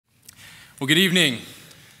Well, good evening.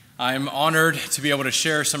 I'm honored to be able to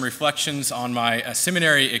share some reflections on my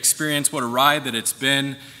seminary experience, what a ride that it's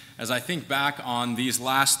been. As I think back on these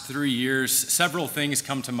last 3 years, several things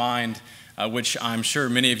come to mind, which I'm sure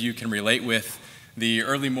many of you can relate with. The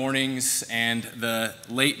early mornings and the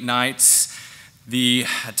late nights, the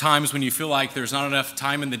times when you feel like there's not enough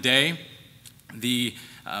time in the day, the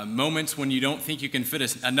moments when you don't think you can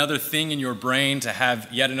fit another thing in your brain to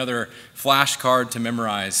have yet another flashcard to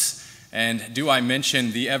memorize. And do I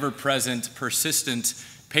mention the ever-present, persistent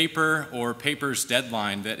paper or paper's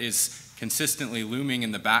deadline that is consistently looming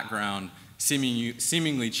in the background,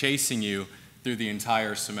 seemingly chasing you through the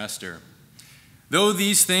entire semester? Though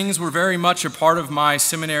these things were very much a part of my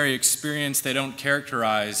seminary experience, they don't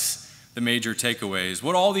characterize the major takeaways.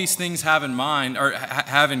 What all these things have in mind, or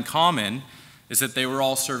have in common, is that they were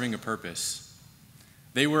all serving a purpose.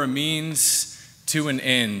 They were a means to an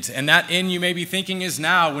end. And that end, you may be thinking, is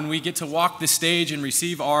now when we get to walk the stage and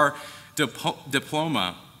receive our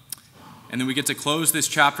diploma. And then we get to close this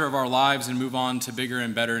chapter of our lives and move on to bigger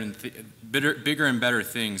and better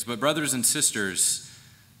things. But brothers and sisters,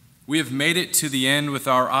 we have made it to the end with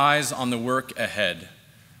our eyes on the work ahead.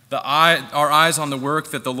 Our eyes on the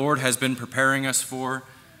work that the Lord has been preparing us for.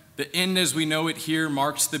 The end as we know it here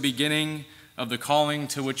marks the beginning of the calling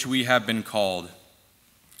to which we have been called.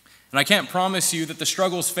 And I can't promise you that the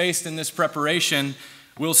struggles faced in this preparation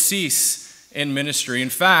will cease in ministry. In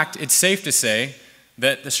fact, it's safe to say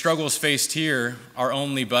that the struggles faced here are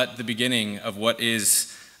only but the beginning of what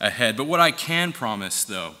is ahead. But what I can promise,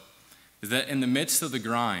 though, is that in the midst of the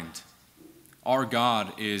grind, our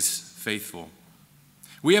God is faithful.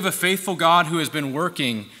 We have a faithful God who has been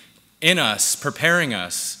working in us, preparing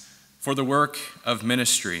us for the work of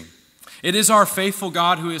ministry. It is our faithful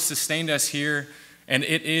God who has sustained us here, and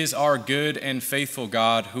it is our good and faithful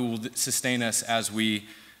God who will sustain us as we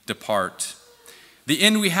depart. The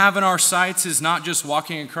end we have in our sights is not just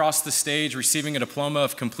walking across the stage, receiving a diploma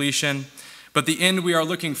of completion, but the end we are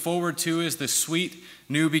looking forward to is the sweet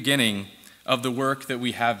new beginning of the work that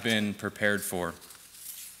we have been prepared for.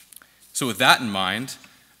 So with that in mind,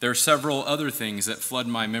 there are several other things that flood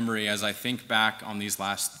my memory as I think back on these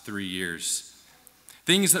last 3 years.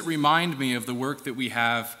 Things that remind me of the work that we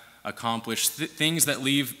have accomplished, things that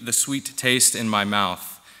leave the sweet taste in my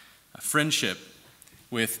mouth. A friendship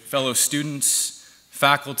with fellow students,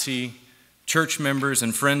 faculty, church members,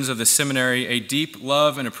 and friends of the seminary, a deep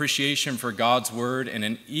love and appreciation for God's word, and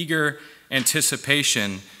an eager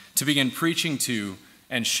anticipation to begin preaching to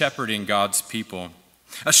and shepherding God's people.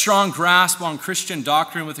 A strong grasp on Christian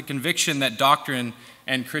doctrine with a conviction that doctrine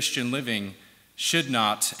and Christian living should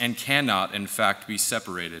not and cannot, in fact, be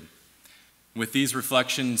separated. With these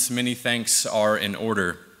reflections, many thanks are in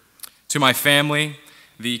order. To my family,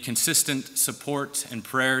 the consistent support and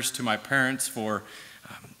prayers to my parents for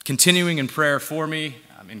continuing in prayer for me,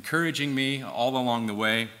 encouraging me all along the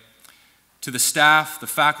way. To the staff, the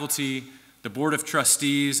faculty, the board of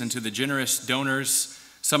trustees, and to the generous donors,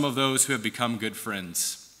 some of those who have become good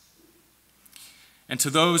friends. And to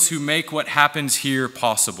those who make what happens here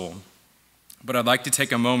possible. But I'd like to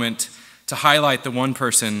take a moment to highlight the one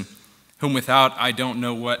person whom without I don't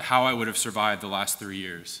know how I would have survived the last 3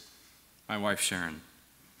 years, my wife Sharon.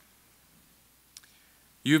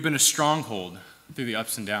 You have been a stronghold through the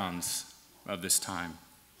ups and downs of this time.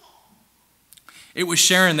 It was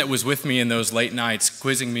Sharon that was with me in those late nights,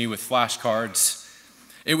 quizzing me with flashcards.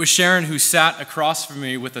 It was Sharon who sat across from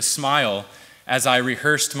me with a smile as I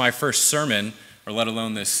rehearsed my first sermon, or let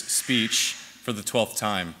alone this speech, for the 12th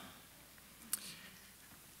time.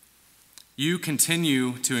 You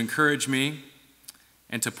continue to encourage me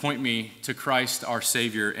and to point me to Christ, our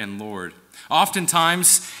Savior and Lord.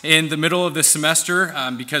 Oftentimes, in the middle of the semester,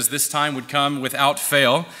 because this time would come without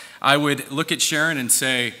fail, I would look at Sharon and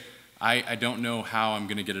say, I don't know how I'm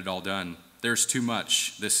going to get it all done. There's too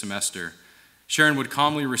much this semester. Sharon would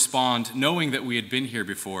calmly respond, knowing that we had been here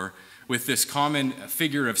before, with this common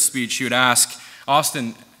figure of speech. She would ask,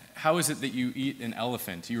 Austin, how is it that you eat an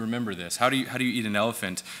elephant? Do you remember this? How do you eat an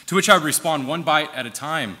elephant? To which I would respond, one bite at a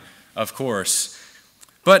time, of course.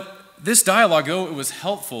 But this dialogue, though it was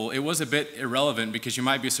helpful, it was a bit irrelevant because you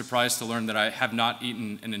might be surprised to learn that I have not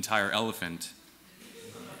eaten an entire elephant.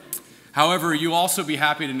 However, you'll also be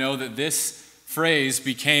happy to know that this phrase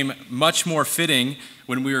became much more fitting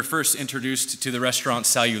when we were first introduced to the restaurant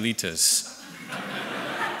Salulitas.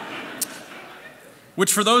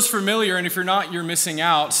 Which for those familiar, and if you're not, you're missing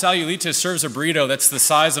out, Salulitas serves a burrito that's the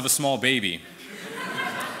size of a small baby.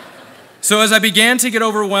 So as I began to get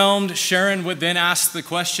overwhelmed, Sharon would then ask the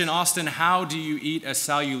question, Austin, how do you eat a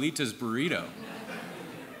Salulitas burrito?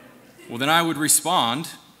 Well, then I would respond,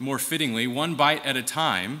 more fittingly, one bite at a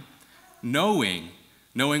time, knowing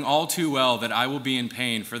all too well that I will be in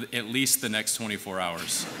pain for at least the next 24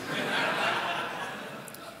 hours.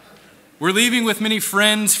 We're leaving with many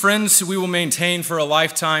friends we will maintain for a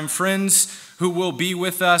lifetime, friends who will be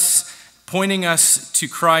with us, pointing us to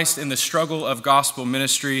Christ in the struggle of gospel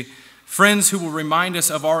ministry, friends who will remind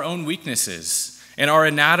us of our own weaknesses and our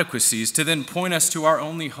inadequacies to then point us to our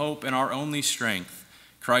only hope and our only strength,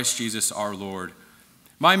 Christ Jesus our Lord.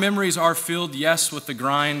 My memories are filled, yes, with the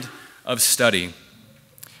grind of study,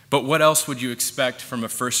 but what else would you expect from a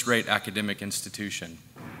first-rate academic institution?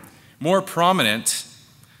 More prominent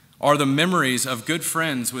are the memories of good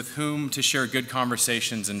friends with whom to share good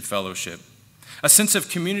conversations and fellowship. A sense of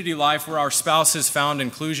community life where our spouses found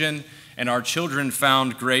inclusion and our children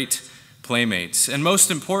found great playmates. And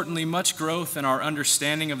most importantly, much growth in our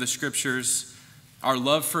understanding of the Scriptures, our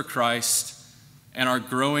love for Christ, and our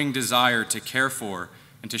growing desire to care for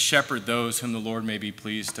and to shepherd those whom the Lord may be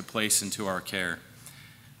pleased to place into our care.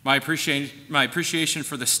 My appreciation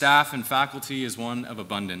for the staff and faculty is one of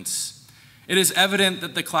abundance. It is evident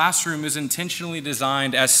that the classroom is intentionally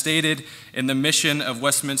designed, as stated in the mission of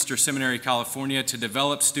Westminster Seminary, California, to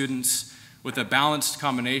develop students with a balanced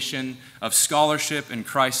combination of scholarship and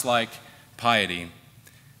Christ-like piety.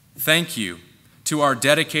 Thank you to our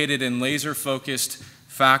dedicated and laser-focused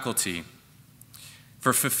faculty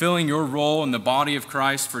for fulfilling your role in the body of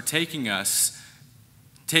Christ, for taking up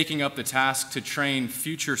the task to train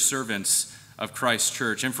future servants of Christ's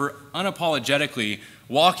church, and for unapologetically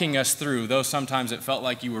walking us through, though sometimes it felt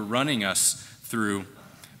like you were running us through,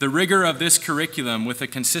 the rigor of this curriculum with a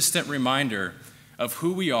consistent reminder of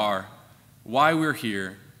who we are, why we're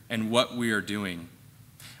here, and what we are doing.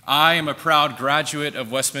 I am a proud graduate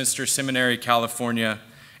of Westminster Seminary, California,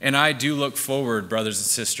 and I do look forward, brothers and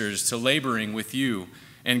sisters, to laboring with you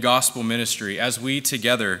in gospel ministry as we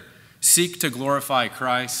together seek to glorify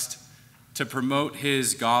Christ, to promote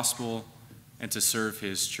his gospel, and to serve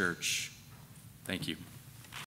his church. Thank you.